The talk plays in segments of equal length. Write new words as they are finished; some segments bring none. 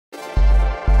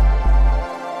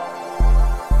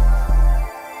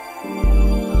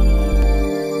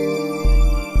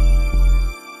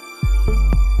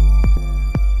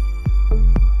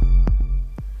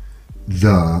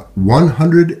The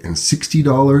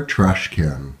 $160 trash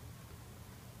can.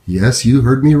 Yes, you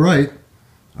heard me right.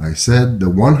 I said the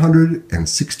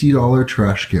 $160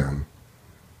 trash can.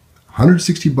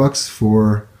 $160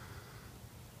 for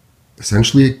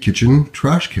essentially a kitchen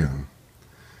trash can.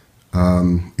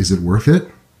 Is it worth it?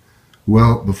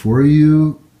 Well, before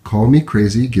you call me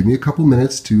crazy, give me a couple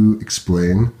minutes to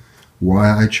explain why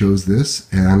I chose this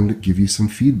and give you some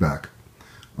feedback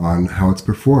on how it's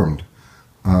performed.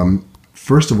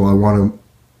 First of all, I want to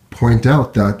point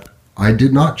out that I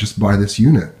did not just buy this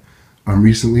unit.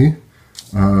 Recently,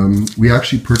 we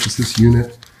actually purchased this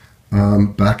unit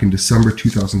back in December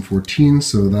 2014,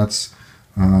 so that's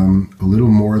a little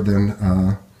more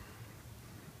than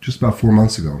just about 4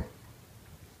 months ago.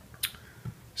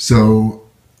 So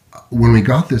when we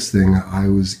got this thing, I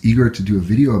was eager to do a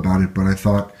video about it, but I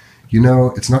thought, you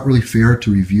know, it's not really fair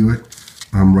to review it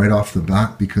right off the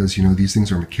bat because, you know, these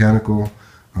things are mechanical,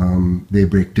 they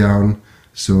break down,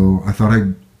 so I thought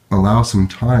I'd allow some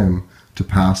time to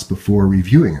pass before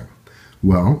reviewing it.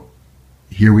 Well,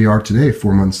 here we are today,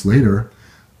 4 months later,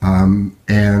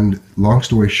 and long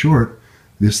story short,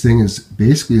 this thing is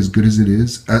basically as good as it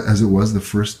is as it was the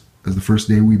first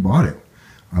day we bought it.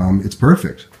 It's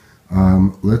perfect.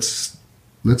 Let's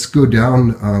go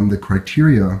down the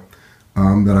criteria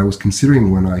that I was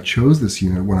considering when I chose this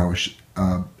unit when I was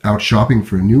out shopping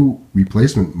for a new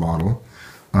replacement model.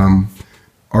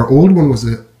 Our old one was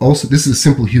also, this is a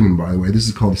Simplehuman, by the way. This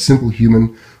is called a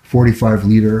Simplehuman 45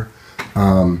 liter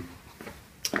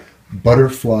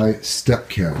butterfly step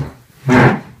can.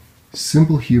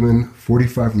 Simplehuman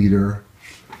 45 liter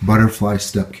butterfly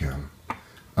step can.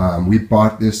 We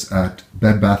bought this at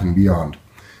Bed Bath & Beyond.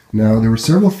 Now, there were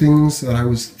several things that I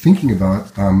was thinking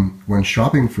about when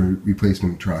shopping for a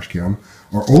replacement trash can.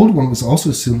 Our old one was also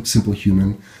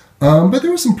Simplehuman, but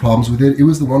there were some problems with it. It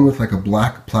was the one with like a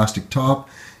black plastic top,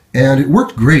 and it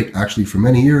worked great actually for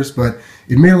many years, but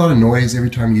it made a lot of noise every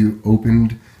time you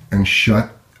opened and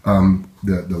shut the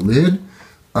lid.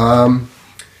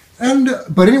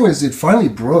 But anyways, it finally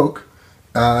broke,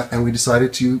 and we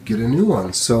decided to get a new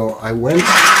one. So I went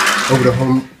over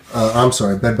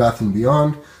to Bed Bath &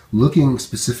 Beyond, looking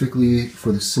specifically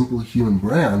for the Simplehuman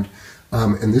brand,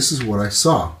 and this is what I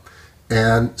saw.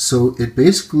 And so it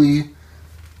basically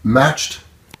matched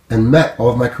and met all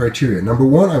of my criteria. Number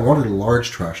one, I wanted a large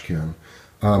trash can.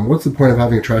 What's the point of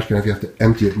having a trash can if you have to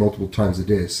empty it multiple times a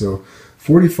day? So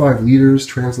 45 liters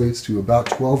translates to about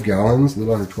 12 gallons, a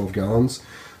little under 12 gallons.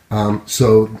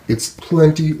 So it's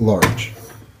plenty large.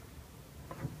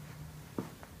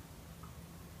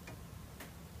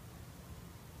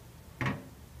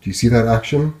 Do you see that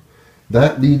action?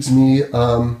 That leads me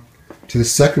to the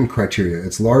second criteria.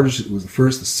 It's large, it was the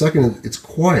first. The second, it's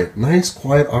quiet, nice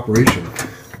quiet operation.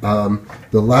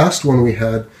 The last one we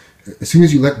had, as soon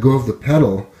as you let go of the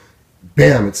pedal,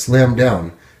 bam, it slammed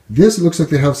down. This looks like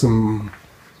they have some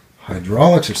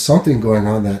hydraulics or something going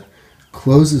on that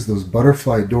closes those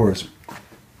butterfly doors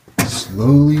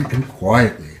slowly and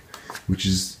quietly, which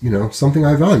is, you know, something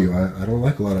I value. I don't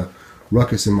like a lot of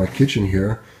ruckus in my kitchen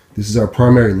here. This is our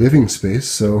primary living space,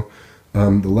 so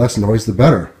the less noise, the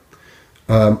better.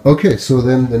 Okay, so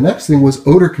then the next thing was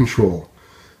odor control.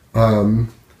 You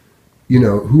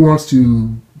know, who wants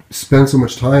to spend so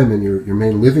much time in your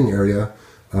main living area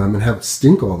and have it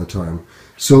stink all the time?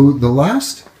 So the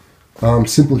last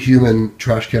Simplehuman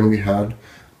trash can we had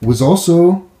was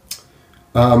also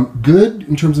good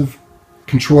in terms of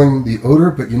controlling the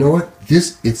odor, but you know what?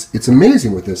 It's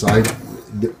amazing with this.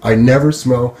 I never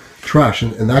smell trash,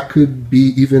 and that could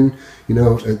be even, you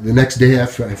know, the next day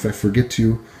after, if I forget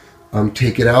to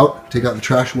take out the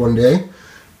trash one day,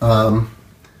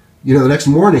 you know, the next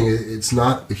morning it's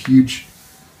not a huge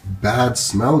bad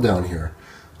smell down here.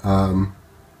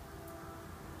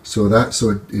 So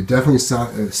it definitely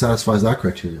satisfies that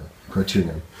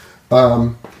criterion.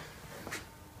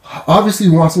 Obviously,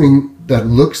 we want something that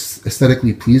looks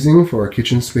aesthetically pleasing for our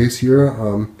kitchen space here.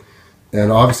 And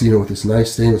obviously, you know, with this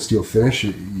nice stainless steel finish,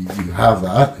 you have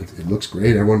that. It looks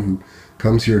great. Everyone who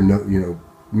comes here, you know,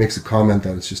 makes a comment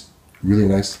that it's just really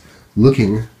nice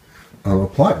looking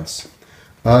appliance.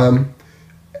 And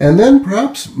then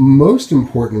perhaps most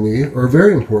importantly, or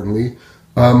very importantly,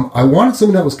 I wanted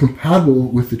something that was compatible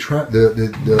with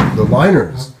the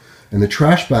liners and the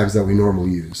trash bags that we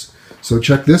normally use. So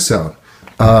check this out.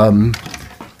 And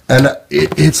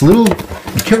it's little,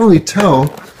 you can't really tell.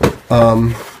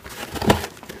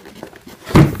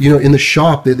 You know, in the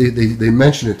shop, they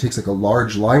mention it takes like a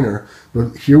large liner,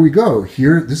 but here we go.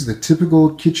 Here, this is the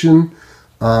typical kitchen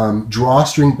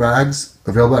drawstring bags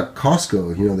available at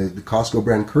Costco. You know, the Costco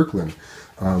brand Kirkland.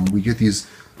 We get these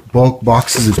bulk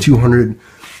boxes of 200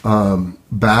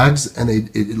 bags, and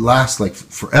it lasts like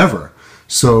forever.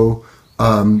 So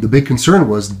the big concern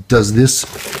was, does this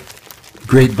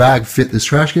great bag fit this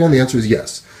trash can? The answer is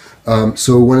yes.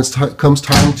 So when it comes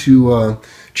time to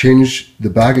change the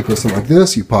bag, it goes something like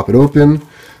this. You pop it open.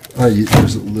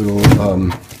 There's a little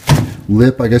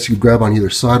lip, I guess you could grab on either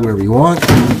side, wherever you want.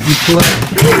 You pull it.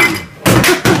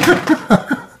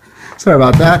 Sorry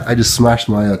about that. I just smashed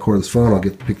my cordless phone. I'll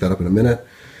pick that up in a minute.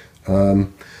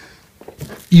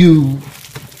 You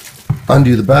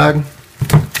undo the bag,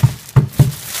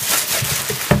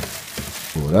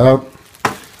 pull it out,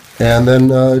 and then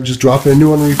just drop in a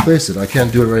new one and replace it. I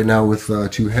can't do it right now with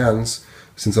two hands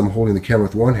since I'm holding the camera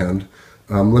with one hand.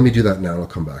 Let me do that now and I'll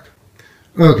come back.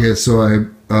 Okay, so I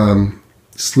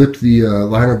slipped the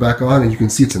liner back on, and you can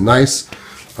see it's a nice,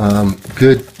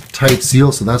 good, tight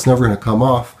seal, so that's never going to come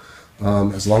off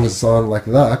as long as it's on like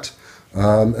that.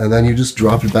 And then you just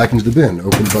drop it back into the bin.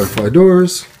 Open butterfly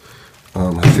doors.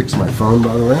 I fixed my phone,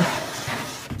 by the way.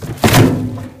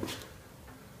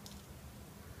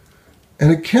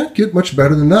 And it can't get much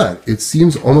better than that. It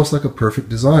seems almost like a perfect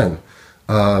design.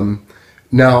 Now,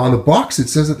 on the box, it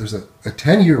says that there's a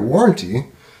 10-year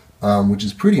warranty, which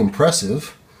is pretty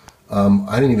impressive.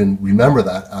 I didn't even remember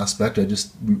that aspect. I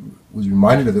just was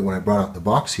reminded of it when I brought out the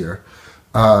box here.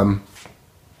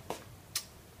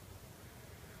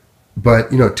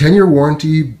 But, you know, 10-year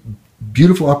warranty,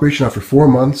 beautiful operation after 4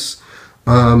 months.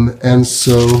 And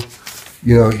so,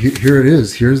 you know, here it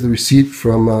is. Here's the receipt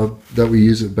from that we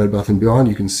use at Bed Bath & Beyond.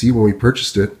 You can see when we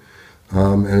purchased it.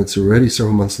 And it's already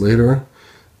several months later.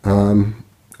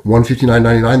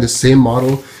 $159.99. This same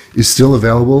model is still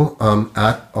available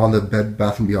on the Bed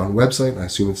Bath & Beyond website. I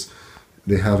assume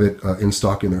they have it in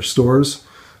stock in their stores.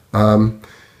 And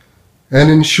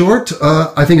in short,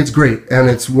 I think it's great. And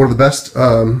it's one of the best,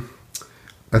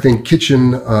 I think,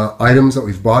 kitchen items that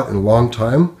we've bought in a long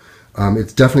time.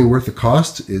 It's definitely worth the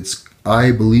cost.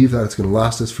 I believe that it's going to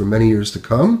last us for many years to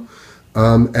come.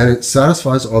 And it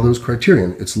satisfies all those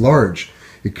criterion. It's large.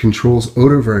 It controls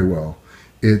odor very well.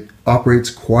 It operates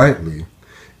quietly.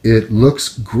 It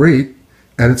looks great,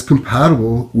 and it's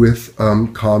compatible with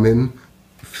common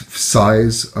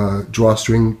size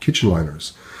drawstring kitchen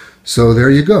liners. So there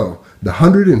you go. The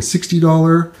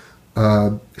 $160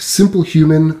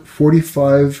 Simplehuman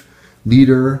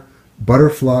 45-liter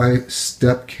butterfly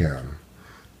step can.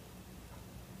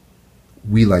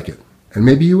 We like it, and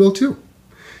maybe you will too.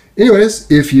 Anyways,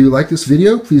 if you like this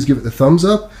video, please give it the thumbs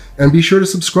up, and be sure to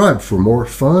subscribe for more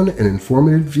fun and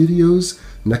informative videos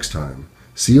next time.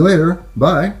 See you later.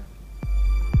 Bye.